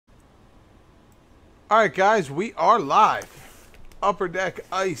Alright guys, we are live. Upper Deck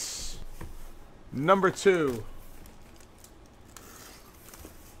Ice number 2.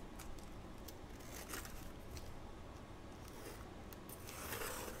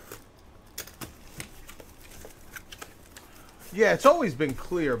 Yeah, it's always been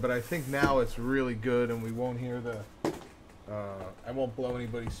clear, but I think now it's really good and we won't hear the... I won't blow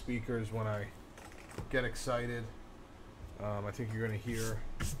anybody's speakers when I get excited. I think you're going to hear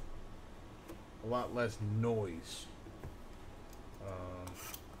a lot less noise.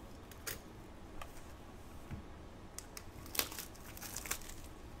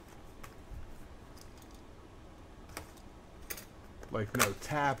 Like no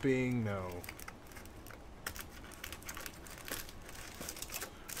tapping, no...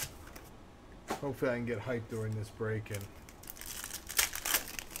 Hopefully I can get hyped during this break and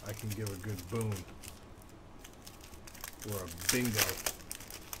I can give a good boom. Or a bingo.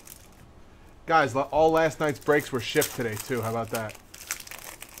 Guys, all last night's breaks were shipped today too. How about that?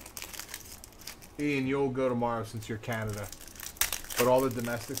 Ian, you'll go tomorrow since you're Canada. But all the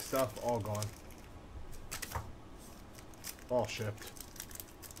domestic stuff, all gone. All shipped.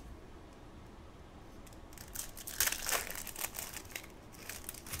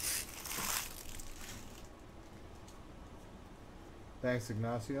 Thanks,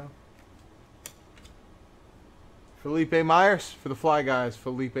 Ignacio. Felipe Myers for the Fly Guys.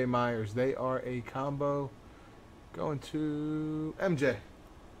 Felipe Myers. They are a combo going to MJ.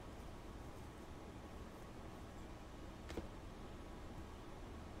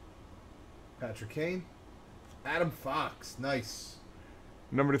 Patrick Kane. Adam Fox. Nice.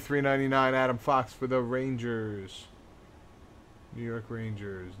 Number to 399, Adam Fox for the Rangers. New York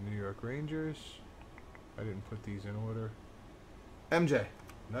Rangers. New York Rangers. I didn't put these in order. MJ.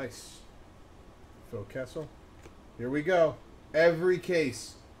 Nice. Phil Kessel. Here we go. Every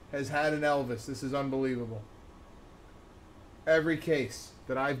case has had an Elvis. This is unbelievable. Every case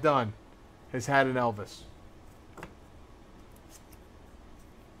that I've done has had an Elvis.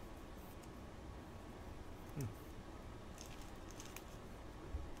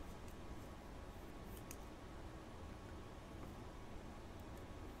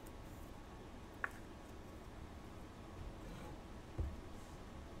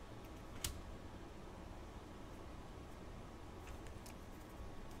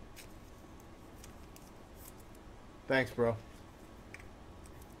 Thanks, bro.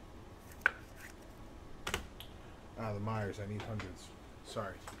 Ah, the Myers. I need hundreds.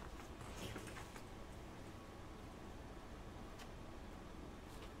 Sorry.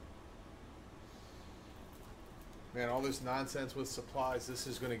 Man, all this nonsense with supplies, this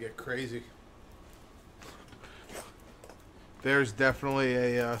is going to get crazy. There's definitely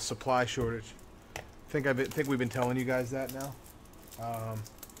a supply shortage. Think we've been telling you guys that now.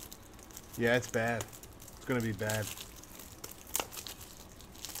 Yeah, it's bad. It's going to be bad.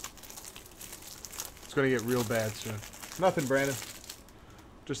 It's going to get real bad soon. Nothing, Brandon.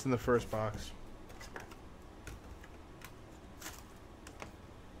 Just in the first box.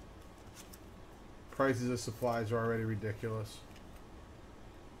 Prices of supplies are already ridiculous.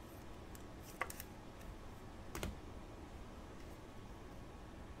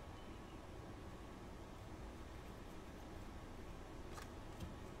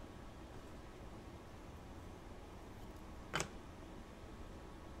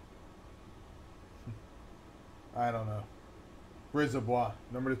 I don't know. Brisebois,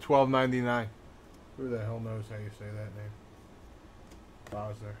 number to 1299. Who the hell knows how you say that name?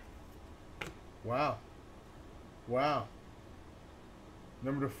 Bowser. Wow. Wow.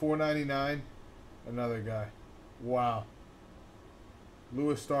 Number to 499. Another guy. Wow.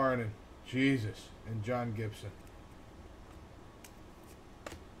 Louis Starnen. Jesus. And John Gibson.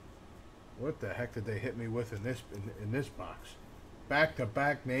 What the heck did they hit me with in this box?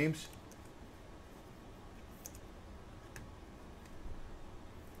 Back-to-back names?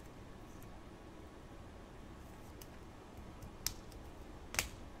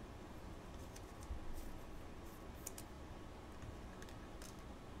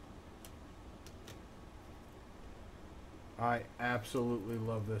 I absolutely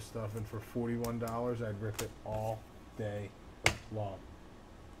love this stuff, and for $41, I'd rip it all day long.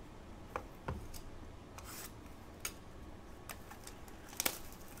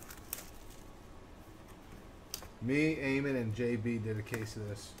 Me, Eamon, and JB did a case of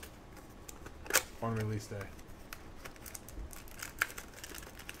this on release day.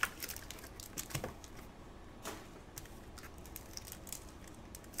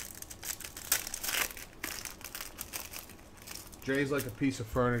 Jay's like a piece of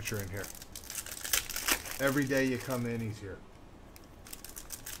furniture in here. Every day you come in, he's here.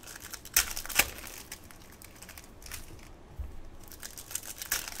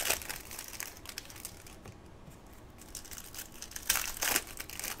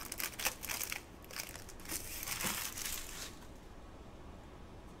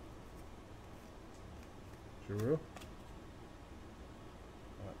 Giroux.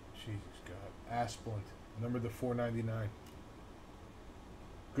 Jesus God. Asplund. Number to 499.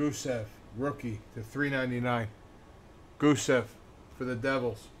 Gusev. Rookie to 399. Gusev for the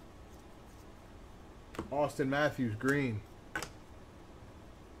Devils. Austin Matthews. Green.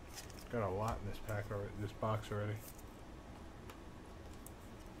 Got a lot in this pack already. This box already.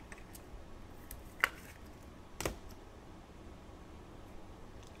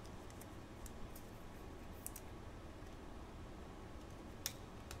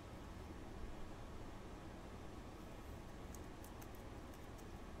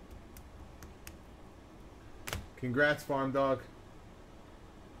 Congrats, Farm Dog.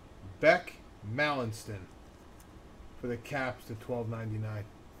 Beck Mallinston for the Caps to $12.99.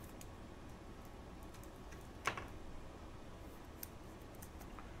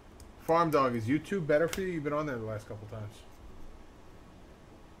 Farm Dog, is YouTube better for you? You've been on there the last couple times.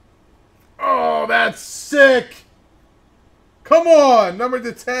 Oh, that's sick! Come on! Number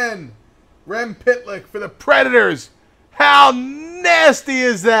to 10. Rem Pitlick for the Predators. How nasty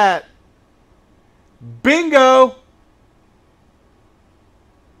is that? Bingo!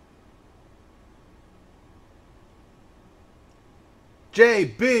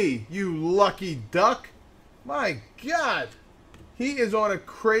 JB, you lucky duck. My God. He is on a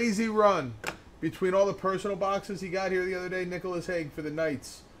crazy run. Between all the personal boxes he got here the other day, Nicholas Hague for the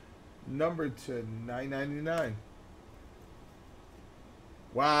Knights. Numbered to $9.99.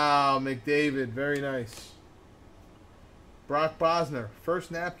 Wow, McDavid. Very nice. Brock Bosner. First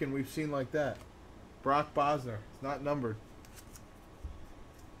napkin we've seen like that. Brock Bosner. It's not numbered.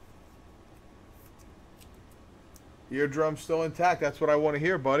 Eardrum still intact. That's what I want to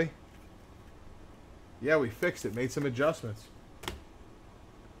hear, buddy. Yeah, we fixed it. Made some adjustments.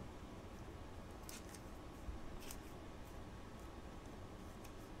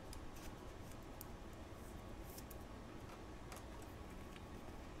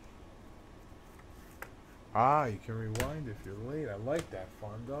 Ah, you can rewind if you're late. I like that,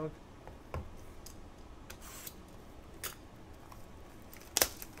 Farm Dog.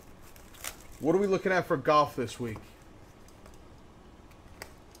 What are we looking at for golf this week?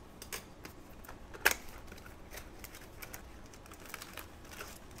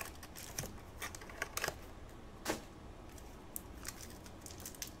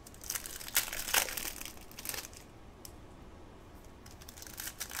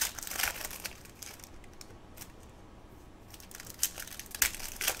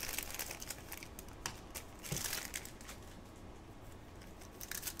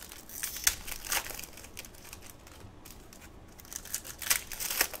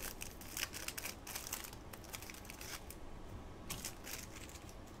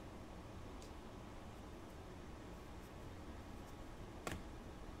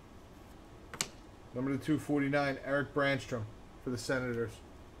 Number to 249, Eric Brandstrom for the Senators.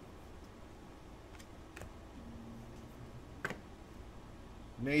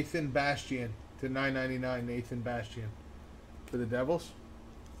 Nathan Bastian to $9.99. Nathan Bastian for the Devils.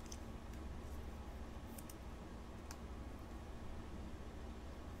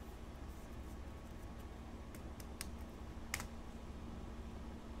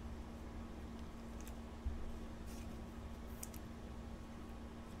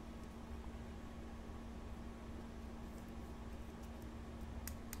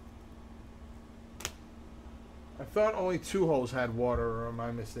 I thought only 2 holes had water, or am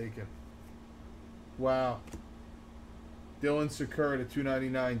I mistaken? Wow. Dylan Sakura to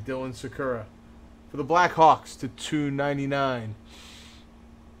 $2.99. Dylan Sakura for the Blackhawks to $2.99.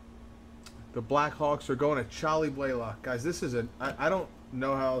 The Blackhawks are going to Charlie Blaylock. Guys, this is I don't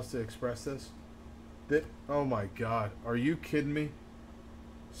know how else to express this. Oh my God. Are you kidding me?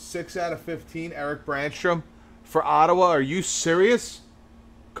 6 out of 15, Eric Brandstrom for Ottawa. Are you serious?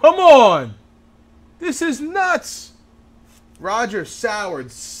 Come on! This is nuts! Roger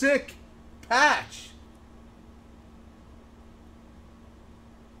Soward, sick patch.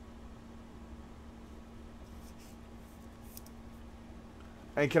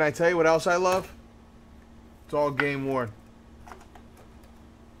 And can I tell you what else I love? It's all game worn.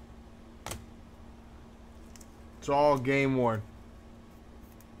 It's all game worn.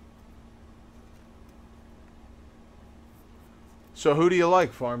 So who do you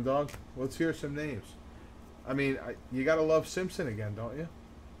like, Farm Dog? Let's hear some names. I mean, you got to love Simpson again, don't you?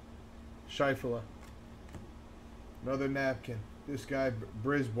 Scheifele. Another napkin. This guy,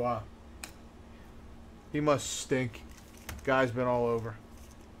 Brisbois. He must stink. Guy's been all over.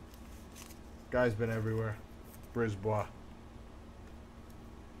 Guy's been everywhere. Brisbois.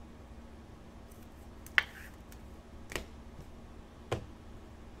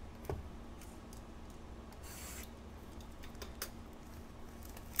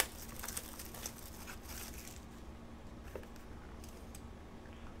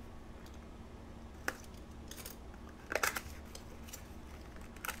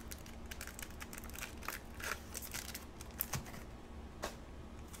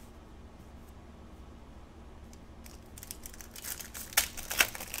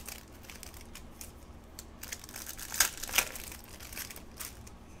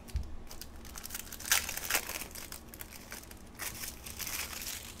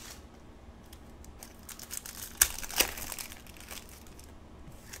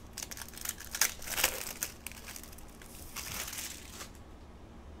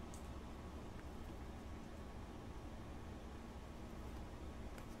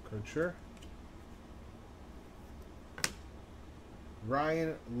 Couture.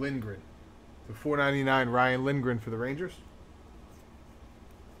 Ryan Lindgren. To 499, Ryan Lindgren for the Rangers.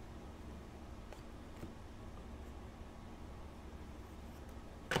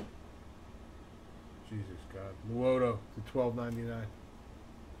 Jesus God. Luoto to 1299.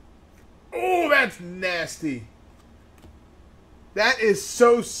 Oh, that's nasty. That is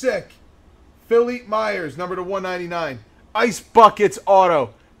so sick. Philip Myers, number to 199. Ice Buckets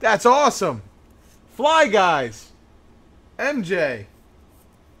auto. That's awesome. Fly Guys. MJ.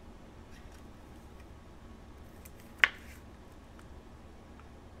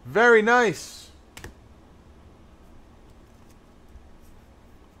 Very nice.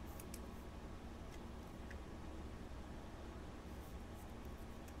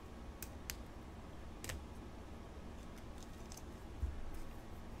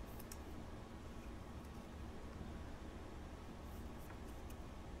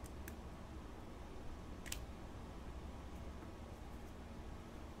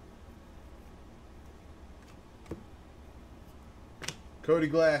 Cody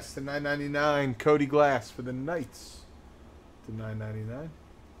Glass to 999. Cody Glass for the Knights to 999.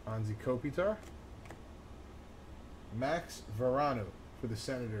 Anze Kopitar. Max Verano for the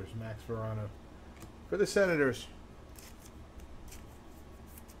Senators. Max Verano for the Senators.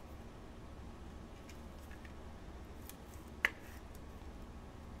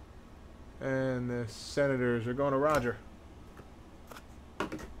 And the Senators are going to Roger.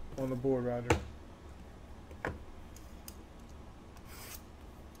 On the board, Roger.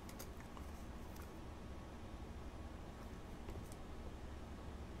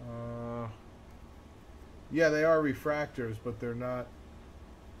 Yeah, they are refractors, but they're not.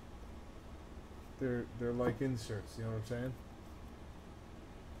 They're like inserts. You know what I'm saying?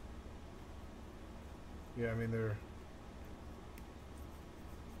 Yeah, I mean they're.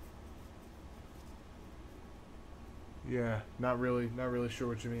 Yeah, not really sure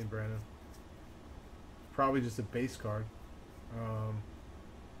what you mean, Brandon. Probably just a base card.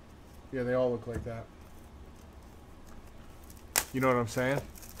 Yeah, they all look like that. You know what I'm saying?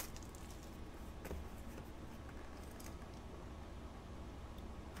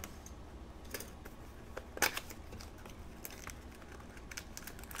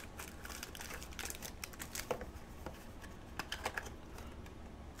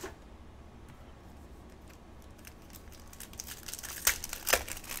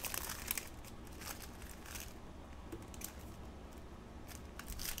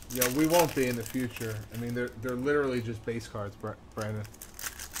 Yeah, we won't be in the future. I mean, they're literally just base cards, Brandon.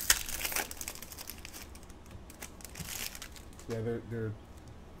 Yeah, they're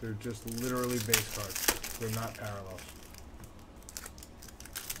just literally base cards. They're not parallels.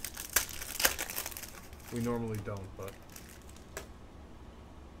 We normally don't, but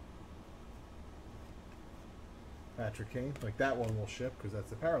Patrick Kane, like that one will ship because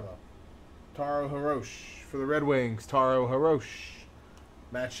that's the parallel. Taro Hiroshi for the Red Wings. Taro Hiroshi.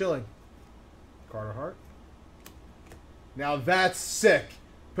 Matt Schilling. Carter Hart. Now that's sick.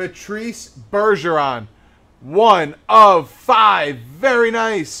 Patrice Bergeron. 1 of 5. Very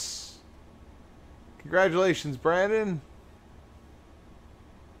nice. Congratulations, Brandon.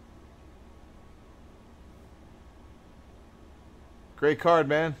 Great card,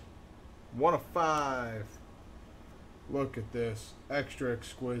 man. 1 of 5. Look at this. Extra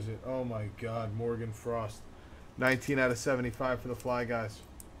exquisite. Oh my God. Morgan Frost. 19 out of 75 for the Fly Guys.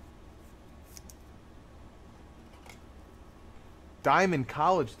 Diamond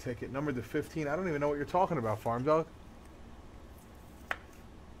College ticket, numbered to 15. I don't even know what you're talking about, Farm Dog.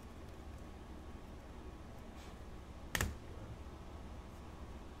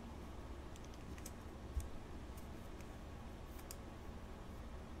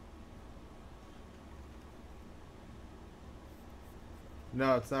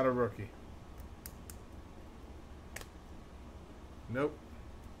 No, it's not a rookie. Nope.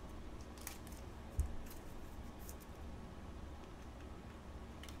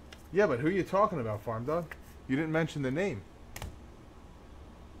 Yeah, but who are you talking about, Farm Dog? You didn't mention the name.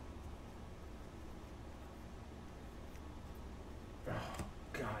 Oh,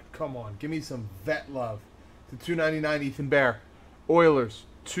 God, come on. Give me some vet love. To 299, Ethan Bear. Oilers,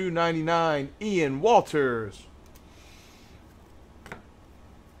 299, Ian Walters.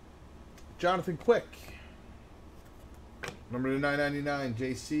 Jonathan Quick. Number to 999,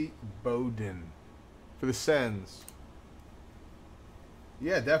 J.C. Bowden. For the Sens.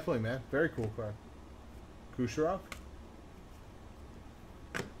 Yeah, definitely, man. Very cool card. Kucherov.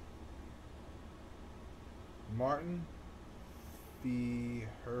 Martin Fehervary.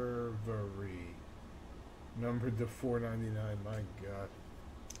 Numbered to 499. My God.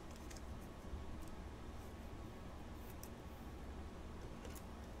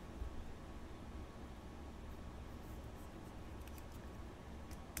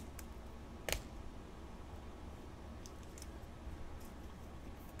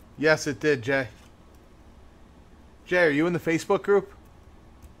 Yes, it did, Jay. Jay, are you in the Facebook group?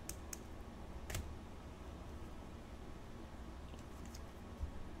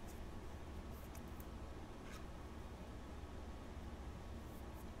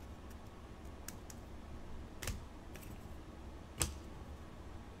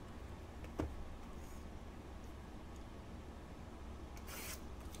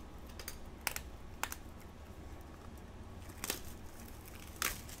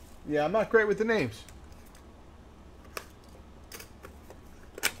 Yeah, I'm not great with the names.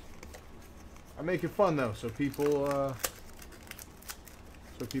 I make it fun though, so people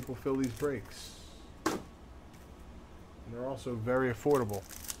fill these breaks. And they're also very affordable.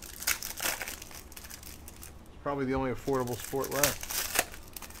 It's probably the only affordable sport left.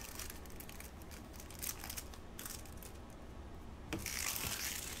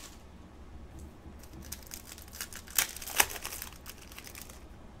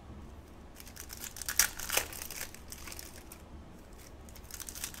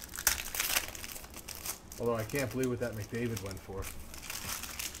 Although I can't believe what that McDavid went for.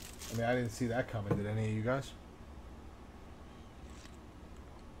 I mean, I didn't see that coming. Did any of you guys?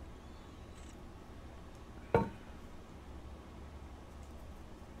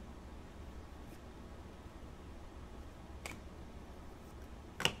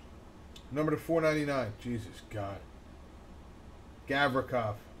 Number to 499. Jesus God.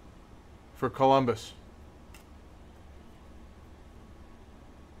 Gavrikov for Columbus.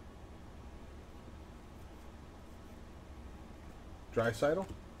 Draisaitl.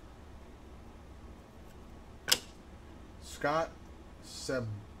 Scott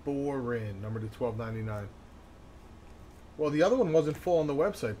Sabourin, number to 1299. Well, the other one wasn't full on the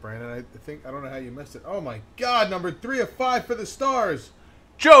website, Brandon. I don't know how you missed it. Oh my God, number 3 of 5 for the Stars.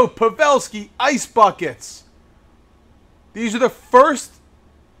 Joe Pavelski, Ice Buckets. These are the first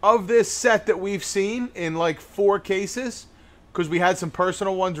of this set that we've seen in like 4 cases, because we had some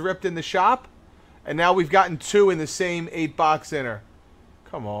personal ones ripped in the shop. And now we've gotten 2 in the same 8-box inner.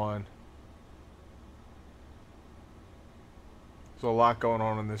 Come on. There's a lot going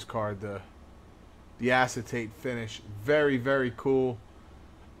on in this card. The acetate finish. Very, very cool.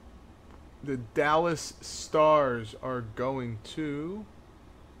 The Dallas Stars are going to...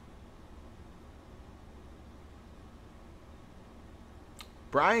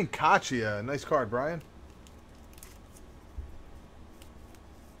 Brian Kachia. Nice card, Brian.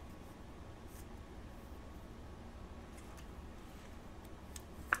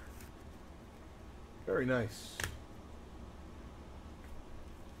 Very nice.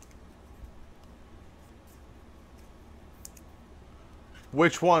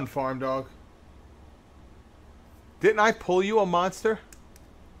 Which one, Farm Dog? Didn't I pull you a monster?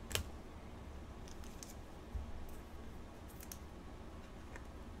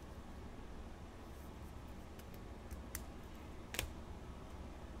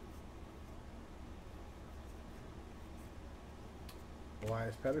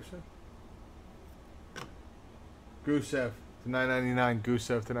 Elias Pettersson? Gusev to 999.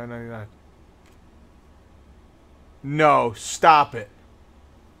 Gusev to 999. No, stop it.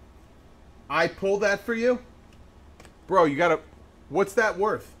 I pulled that for you? Bro, you gotta... What's that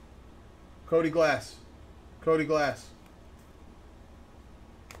worth? Cody Glass. Cody Glass.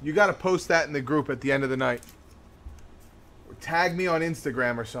 You gotta post that in the group at the end of the night. Or tag me on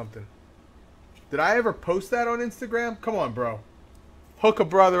Instagram or something. Did I ever post that on Instagram? Come on, bro. Hook a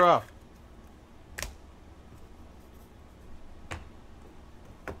brother up.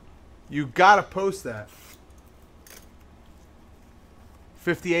 You gotta post that.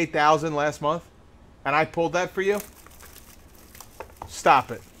 58,000 last month, and I pulled that for you.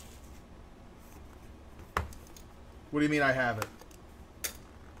 Stop it. What do you mean I have it?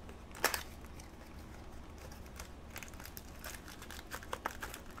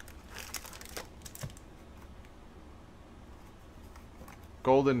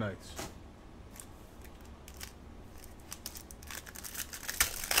 Golden Knights.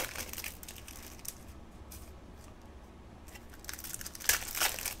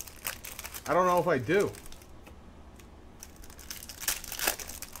 I don't know if I do.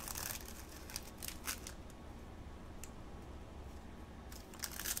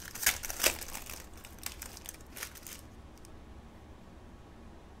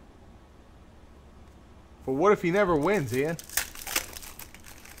 But what if he never wins, Ian?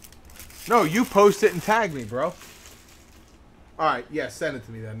 No, you post it and tag me, bro. Alright, yeah, send it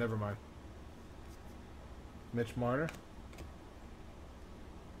to me then. Never mind. Mitch Marner.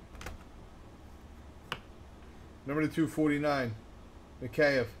 Number to 249,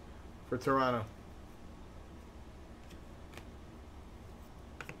 Mikheyev for Toronto.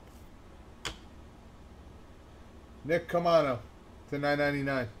 Nick Camano to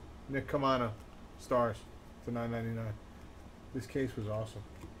 9.99. Nick Camano, stars to 9.99. This case was awesome.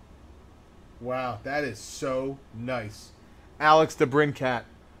 Wow, that is so nice. Alex DeBrincat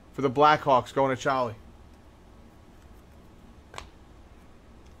for the Blackhawks going to Charlie.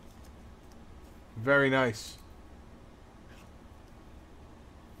 Very nice.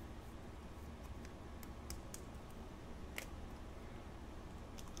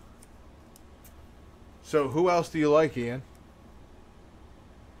 So who else do you like, Ian?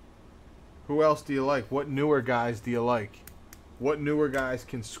 Who else do you like? What newer guys do you like? What newer guys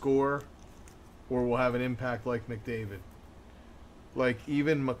can score or will have an impact like McDavid? Like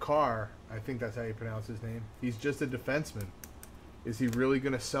even Makar, I think that's how you pronounce his name. He's just a defenseman. Is he really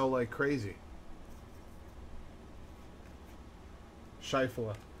going to sell like crazy?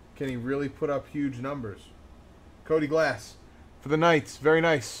 Scheifele. Can he really put up huge numbers? Cody Glass for the Knights. Very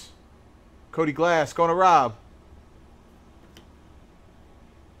nice. Cody Glass going to Rob.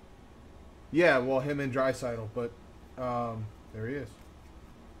 Yeah, well, him and Draisaitl, but there he is.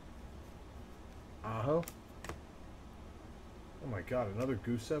 Aho. Oh my God, another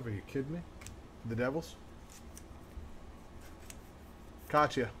Gusev? Are you kidding me? The Devils.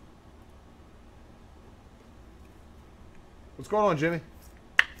 Katya. What's going on, Jimmy?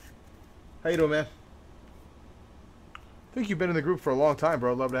 How you doing, man? I think you've been in the group for a long time,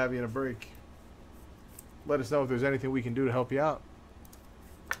 bro. I'd love to have you in a break. Let us know if there's anything we can do to help you out.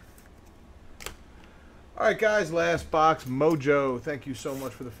 All right, guys, last box. Mojo, thank you so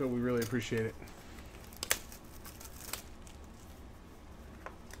much for the fill. We really appreciate it.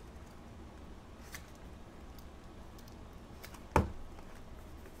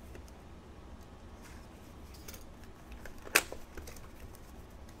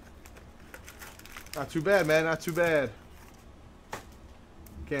 Not too bad, man. Not too bad.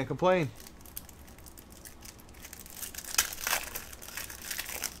 Can't complain.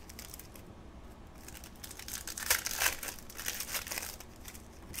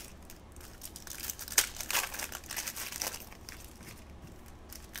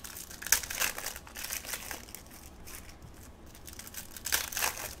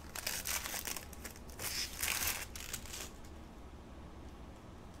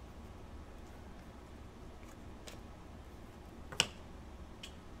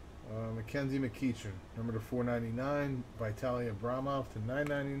 Mackenzie McEachern, number to 499. Vitaly Abramov to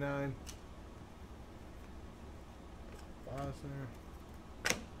 999. Bosner.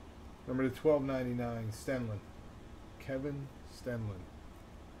 Number to 1299. Stenlin. Kevin Stenlin.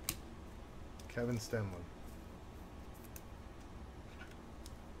 Kevin Stenlin.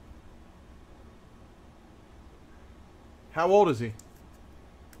 How old is he?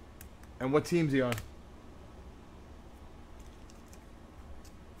 And what team's he on?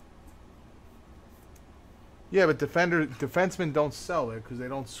 Yeah, but defensemen don't sell it because they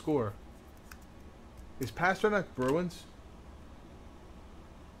don't score. Is Pasternak Bruins?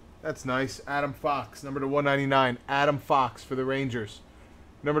 That's nice. Adam Fox, number to 199. Adam Fox for the Rangers.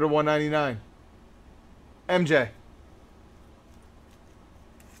 Number to 199. MJ.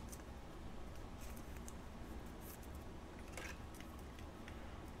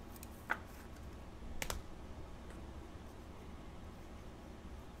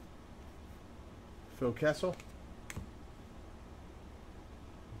 Phil Kessel.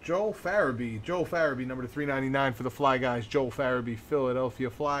 Joel Farabee. Joel Farabee, number to 399 for the Fly Guys. Joel Farabee, Philadelphia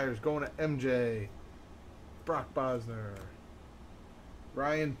Flyers. Going to MJ. Brock Bosner.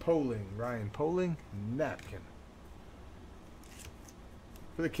 Ryan Poling. Ryan Poling. Napkin.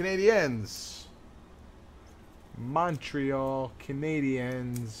 For the Canadiens. Montreal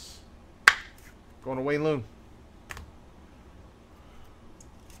Canadiens. Going to Wayne Loon.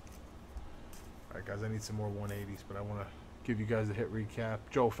 Alright, guys, I need some more 180s, but I want to give you guys a hit recap.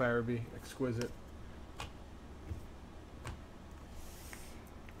 Joel Farabee, exquisite.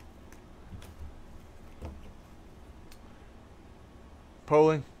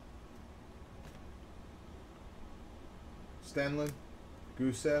 Poling. Stenlin.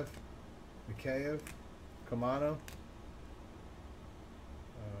 Gusev. Mikheyev. Kamano.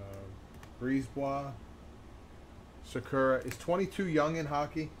 Brisebois. Sakura. Is 22 young in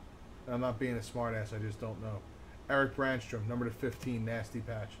hockey? I'm not being a smartass. I just don't know. Eric Brandstrom, number to 15, nasty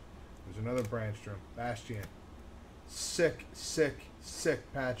patch. There's another Brandstrom. Bastian. Sick, sick,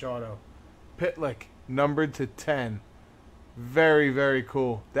 sick patch auto. Pitlick, numbered to 10. Very, very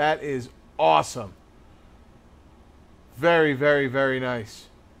cool. That is awesome. Very, very, very nice.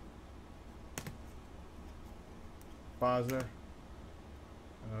 Bosner.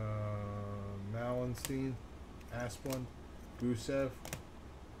 Malenstein. Asplund. Gusev.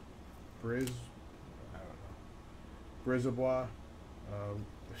 Briz, I don't know. Brisebois.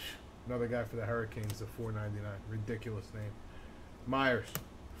 Another guy for the Hurricanes, the $4.99. Ridiculous name. Myers.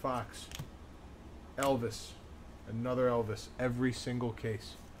 Fox. Elvis. Another Elvis. Every single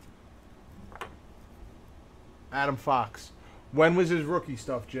case. Adam Fox. When was his rookie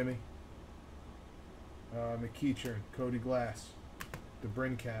stuff, Jimmy? McEachern. Cody Glass.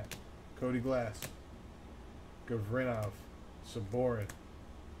 DeBrincat. Cody Glass. Gavrinov. Saborin.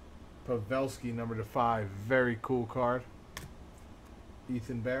 Pavelski, number to 5. Very cool card.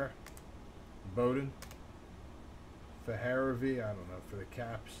 Ethan Bear. Bowden. Faharavi, I don't know, for the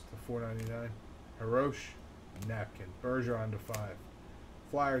Caps, the $4.99. Hirosh, napkin. Bergeron to 5.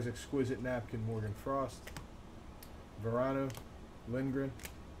 Flyers, exquisite napkin, Morgan Frost. Verano, Lindgren,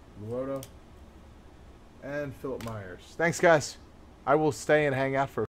 Luoto, and Philip Myers. Thanks, guys. I will stay and hang out for